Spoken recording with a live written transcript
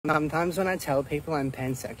Sometimes when I tell people I'm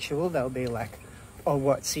pansexual, they'll be like, oh,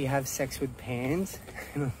 what, so you have sex with pans?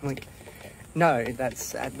 And I'm like, no,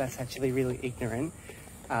 that's actually really ignorant.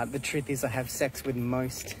 The truth is I have sex with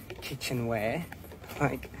most kitchenware.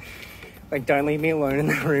 Like don't leave me alone in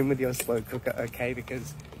the room with your slow cooker, okay?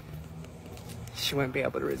 Because she won't be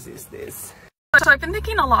able to resist this. So I've been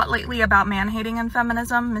thinking a lot lately about man-hating and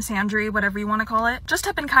feminism, misandry, whatever you want to call it. Just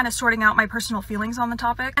have been kind of sorting out my personal feelings on the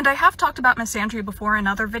topic. And I have talked about misandry before in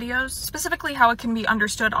other videos, specifically how it can be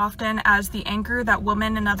understood often as the anger that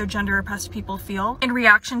women and other gender-oppressed people feel in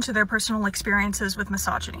reaction to their personal experiences with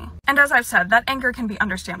misogyny. And as I've said, that anger can be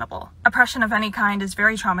understandable. Oppression of any kind is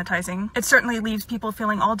very traumatizing. It certainly leaves people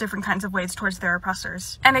feeling all different kinds of ways towards their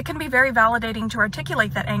oppressors. And it can be very validating to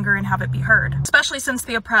articulate that anger and have it be heard, especially since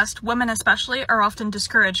the oppressed, women especially, are often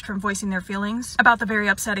discouraged from voicing their feelings about the very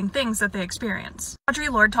upsetting things that they experience. Audre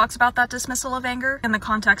Lorde talks about that dismissal of anger in the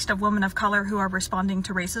context of women of color who are responding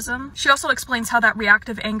to racism. She also explains how that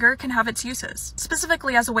reactive anger can have its uses,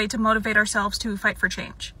 specifically as a way to motivate ourselves to fight for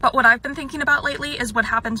change. But what I've been thinking about lately is what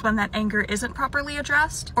happens when that anger isn't properly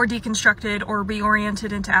addressed, or deconstructed, or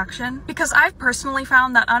reoriented into action. Because I've personally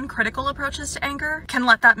found that uncritical approaches to anger can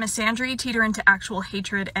let that misandry teeter into actual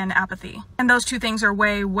hatred and apathy. And those two things are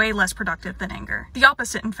way, way less productive than anger. The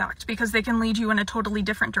opposite, in fact, because they can lead you in a totally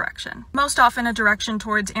different direction. Most often a direction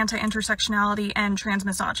towards anti-intersectionality and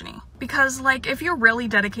transmisogyny. Because, like, if you're really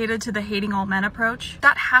dedicated to the hating all men approach,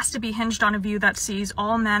 that has to be hinged on a view that sees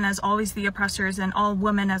all men as always the oppressors and all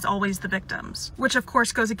women as always the victims. Which of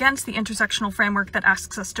course goes against the intersectional framework that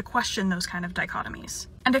asks us to question those kind of dichotomies.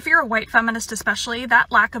 And if you're a white feminist especially,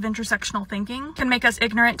 that lack of intersectional thinking can make us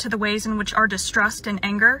ignorant to the ways in which our distrust and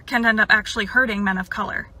anger can end up actually hurting men of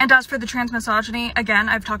color. And as for the transmisogyny, again,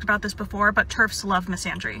 I've talked about this before, but TERFs love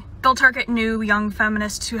misandry. They'll target new, young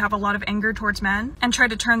feminists who have a lot of anger towards men and try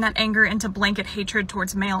to turn that anger into blanket hatred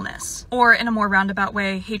towards maleness. Or, in a more roundabout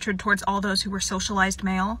way, hatred towards all those who were socialized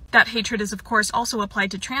male. That hatred is of course also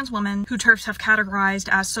applied to trans women who TERFs have categorized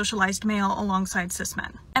as socialized male alongside cis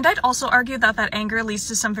men. And I'd also argue that that anger leads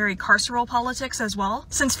to some very carceral politics as well,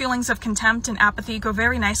 since feelings of contempt and apathy go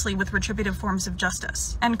very nicely with retributive forms of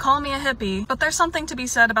justice. And call me a hippie, but there's something to be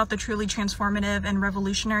said about the truly transformative and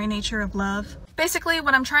revolutionary nature of love. Basically,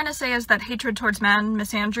 what I'm trying to say is that hatred towards men,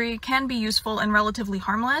 misandry, can be useful and relatively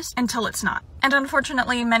harmless until it's not. And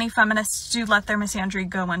unfortunately, many feminists do let their misandry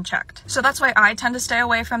go unchecked. So that's why I tend to stay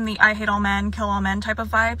away from the I hate all men, kill all men type of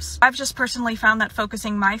vibes. I've just personally found that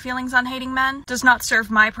focusing my feelings on hating men does not serve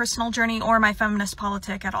my personal journey or my feminist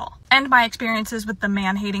politic at all. And my experiences with the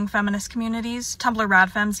man-hating feminist communities, Tumblr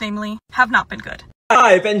radfems namely, have not been good.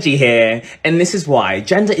 Hi, Benji here, and this is why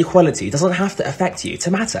gender equality doesn't have to affect you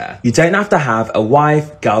to matter. You don't have to have a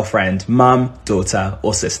wife, girlfriend, mum, daughter,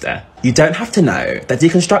 or sister. You don't have to know that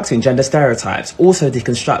deconstructing gender stereotypes also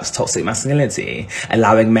deconstructs toxic masculinity,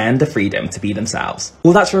 allowing men the freedom to be themselves.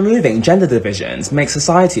 Or that removing gender divisions makes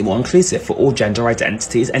society more inclusive for all gender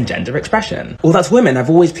identities and gender expression. Or that women have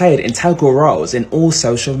always played integral roles in all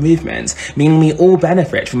social movements, meaning we all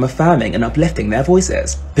benefit from affirming and uplifting their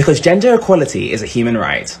voices. Because gender equality is a human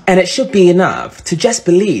right, and it should be enough to just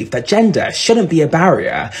believe that gender shouldn't be a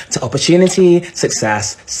barrier to opportunity,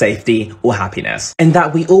 success, safety, or happiness, and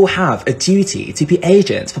that we all have a duty to be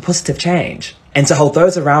agents for positive change, and to hold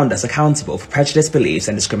those around us accountable for prejudiced beliefs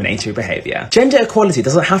and discriminatory behaviour. Gender equality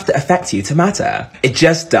doesn't have to affect you to matter. It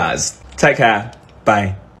just does. Take care.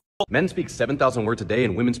 Bye. Men speak 7,000 words a day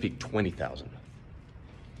and women speak 20,000.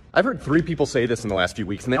 I've heard 3 people say this in the last few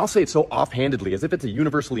weeks, and they all say it so offhandedly as if it's a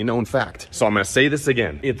universally known fact. So I'm gonna say this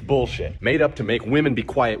again. It's bullshit. Made up to make women be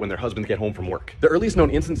quiet when their husbands get home from work. The earliest known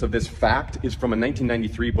instance of this fact is from a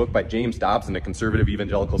 1993 book by James Dobson, a conservative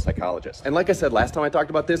evangelical psychologist. And like I said last time I talked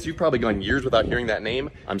about this, you've probably gone years without hearing that name.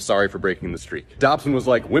 I'm sorry for breaking the streak. Dobson was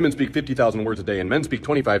like, women speak 50,000 words a day and men speak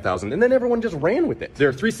 25,000, and then everyone just ran with it. There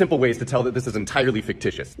are 3 simple ways to tell that this is entirely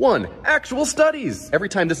fictitious. 1. Actual studies. Every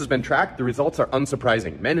time this has been tracked, the results are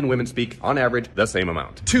unsurprising. Men and women speak, on average, the same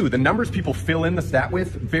amount. 2, the numbers people fill in the stat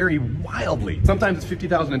with vary wildly. Sometimes it's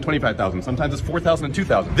 50,000 and 25,000, sometimes it's 4,000 and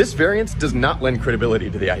 2,000. This variance does not lend credibility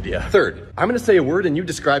to the idea. 3rd, I'm gonna say a word and you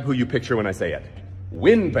describe who you picture when I say it.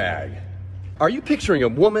 Windbag. Are you picturing a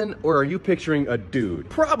woman or are you picturing a dude?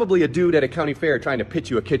 Probably a dude at a county fair trying to pitch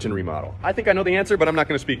you a kitchen remodel. I think I know the answer, but I'm not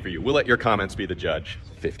gonna speak for you. We'll let your comments be the judge.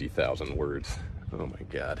 50,000 words. Oh my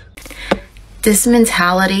God. This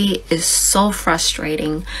mentality is so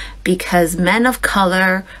frustrating because men of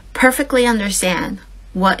color perfectly understand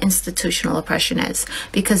what institutional oppression is,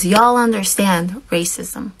 because y'all understand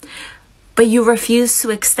racism, but you refuse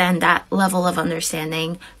to extend that level of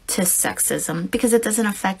understanding to sexism because it doesn't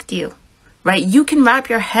affect you. right? You can wrap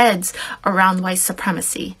your heads around white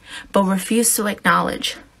supremacy, but refuse to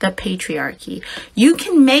acknowledge the patriarchy. You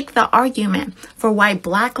can make the argument for why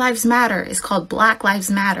Black Lives Matter is called Black Lives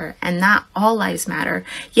Matter and not All Lives Matter,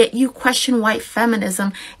 yet you question white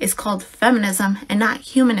feminism is called feminism and not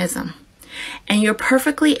humanism. And you're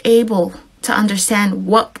perfectly able to understand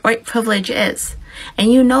what white privilege is.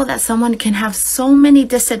 And you know that someone can have so many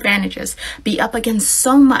disadvantages, be up against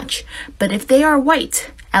so much, but if they are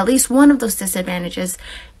white, at least one of those disadvantages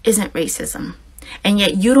isn't racism. And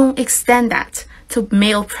yet you don't extend that to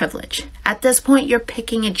male privilege. At this point, you're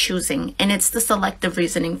picking and choosing, and it's the selective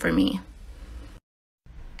reasoning for me.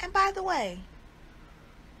 And by the way,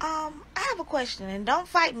 I have a question, and don't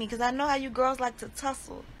fight me because I know how you girls like to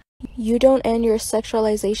tussle. You don't end your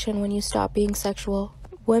sexualization when you stop being sexual.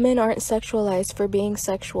 Women aren't sexualized for being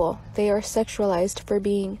sexual. They are sexualized for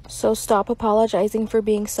being. So stop apologizing for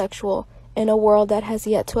being sexual in a world that has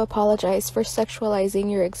yet to apologize for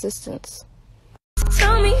sexualizing your existence.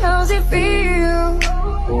 Tell me how's it feel?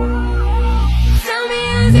 Tell me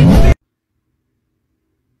how's it feel?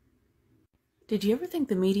 Did you ever think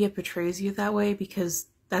the media portrays you that way because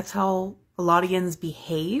that's how Eladians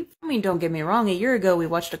behave? I mean, don't get me wrong, a year ago we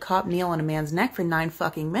watched a cop kneel on a man's neck for 9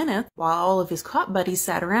 fucking minutes while all of his cop buddies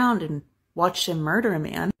sat around and watched him murder a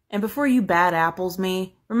man. And before you bad apples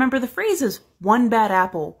me, remember the phrase is one bad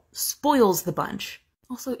apple spoils the bunch.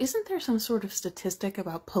 Also, isn't there some sort of statistic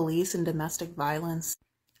about police and domestic violence?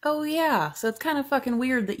 Oh yeah, so it's kind of fucking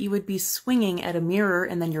weird that you would be swinging at a mirror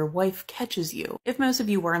and then your wife catches you. If most of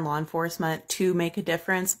you were in law enforcement to make a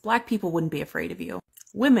difference, Black people wouldn't be afraid of you.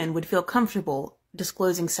 Women would feel comfortable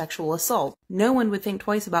disclosing sexual assault. No one would think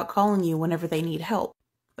twice about calling you whenever they need help.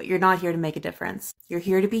 But you're not here to make a difference. You're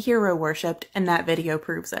here to be hero worshipped, and that video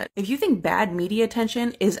proves it. If you think bad media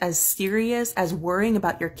attention is as serious as worrying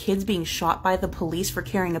about your kids being shot by the police for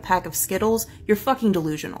carrying a pack of Skittles, you're fucking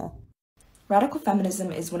delusional. Radical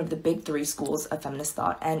feminism is one of the big 3 schools of feminist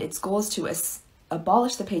thought, and its goal is to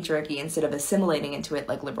abolish the patriarchy instead of assimilating into it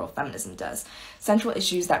like liberal feminism does. Central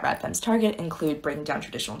issues that radfems target include breaking down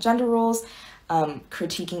traditional gender roles,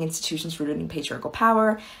 critiquing institutions rooted in patriarchal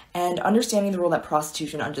power, and understanding the role that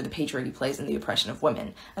prostitution under the patriarchy plays in the oppression of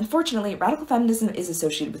women. Unfortunately, radical feminism is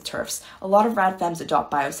associated with TERFs. A lot of radfems adopt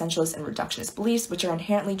bioessentialist and reductionist beliefs, which are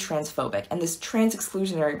inherently transphobic, and this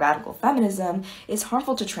trans-exclusionary radical feminism is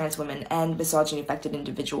harmful to trans women and misogyny-affected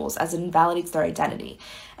individuals as it invalidates their identity.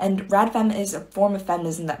 And radfem is a form of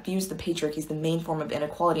feminism that views the patriarchy as the main form of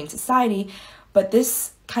inequality in society, but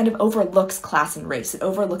this kind of overlooks class and race. It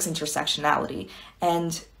overlooks intersectionality.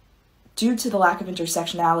 And due to the lack of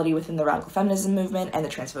intersectionality within the radical feminism movement and the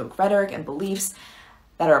transphobic rhetoric and beliefs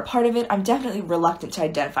that are a part of it, I'm definitely reluctant to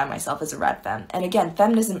identify myself as a radfem. And again,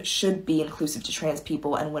 feminism should be inclusive to trans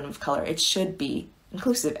people and women of color. It should be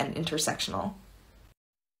inclusive and intersectional.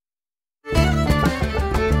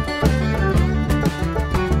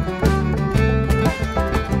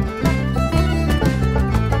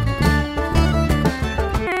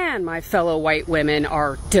 My fellow white women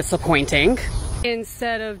are disappointing.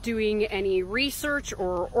 Instead of doing any research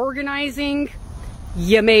or organizing,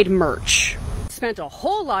 you made merch. Spent a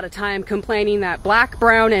whole lot of time complaining that Black,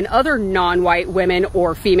 brown, and other non-white women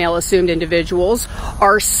or female assumed individuals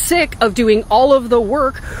are sick of doing all of the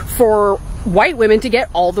work for white women to get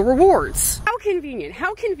all the rewards.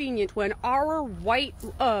 How convenient when our white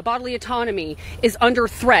bodily autonomy is under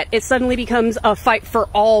threat, it suddenly becomes a fight for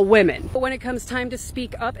all women. But when it comes time to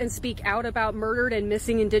speak up and speak out about murdered and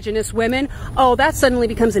missing Indigenous women, oh, that suddenly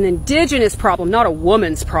becomes an Indigenous problem, not a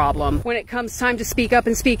woman's problem. When it comes time to speak up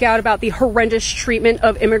and speak out about the horrendous treatment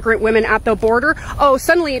of immigrant women at the border, oh,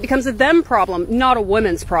 suddenly it becomes a them problem, not a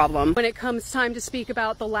women's problem. When it comes time to speak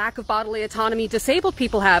about the lack of bodily autonomy disabled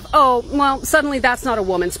people have, oh, well, suddenly that's not a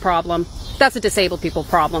woman's problem. That's a disabled people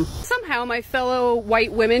problem. Somehow my fellow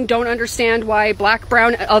white women don't understand why Black,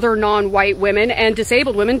 brown, other non-white women and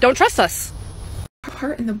disabled women don't trust us.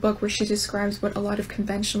 Part in the book where she describes what a lot of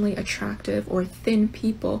conventionally attractive or thin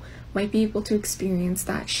people might be able to experience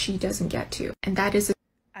that she doesn't get to. And that is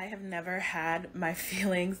I have never had my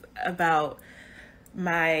feelings about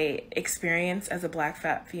my experience as a Black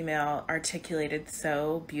fat female articulated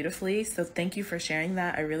so beautifully. So thank you for sharing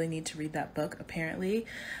that. I really need to read that book, apparently.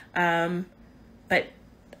 But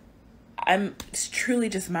I'm truly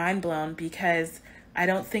just mind blown because I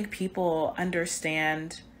don't think people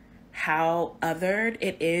understand how othered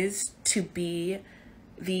it is to be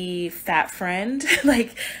the fat friend.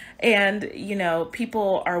 And, you know,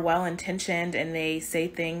 people are well-intentioned and they say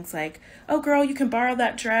things like, oh, girl, you can borrow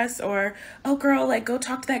that dress, or, oh, girl, like, go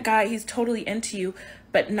talk to that guy, he's totally into you,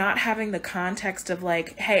 but not having the context of,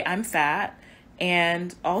 like, hey, I'm fat,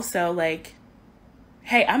 and also, like,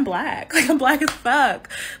 hey, I'm black. Like, I'm black as fuck.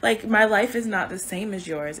 Like, my life is not the same as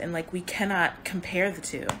yours, and like, we cannot compare the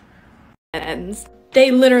two. And they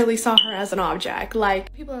literally saw her as an object.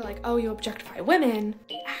 Like, people are like, oh, you objectify women.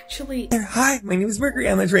 Actually, hi, my name is Mercury.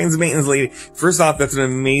 I'm the trans maintenance lady. First off, that's an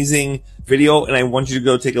amazing video, and I want you to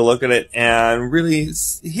go take a look at it and really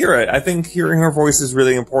hear it. I think hearing her voice is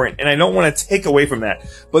really important, and I don't want to take away from that.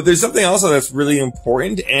 But there's something also that's really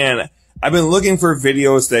important, and I've been looking for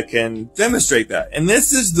videos that can demonstrate that. And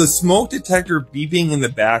this is the smoke detector beeping in the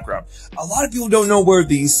background. A lot of people don't know where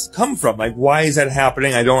these come from. Like, why is that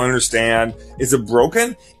happening? I don't understand. Is it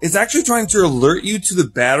broken? It's actually trying to alert you to the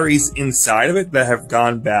batteries inside of it that have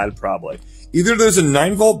gone bad, probably. Either there's a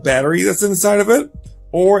 9-volt battery that's inside of it,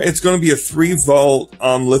 or it's going to be a 3-volt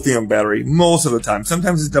lithium battery most of the time.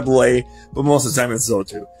 Sometimes it's AA, but most of the time it's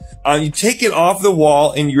O2. You take it off the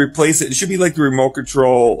wall and you replace it. It should be like the remote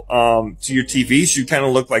control to your TV. It should kind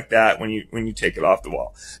of look like that when you take it off the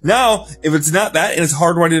wall. Now, if it's not that and it's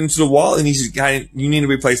hardwired into the wall, and you need to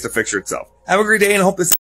replace the fixture itself. Have a great day, and I hope this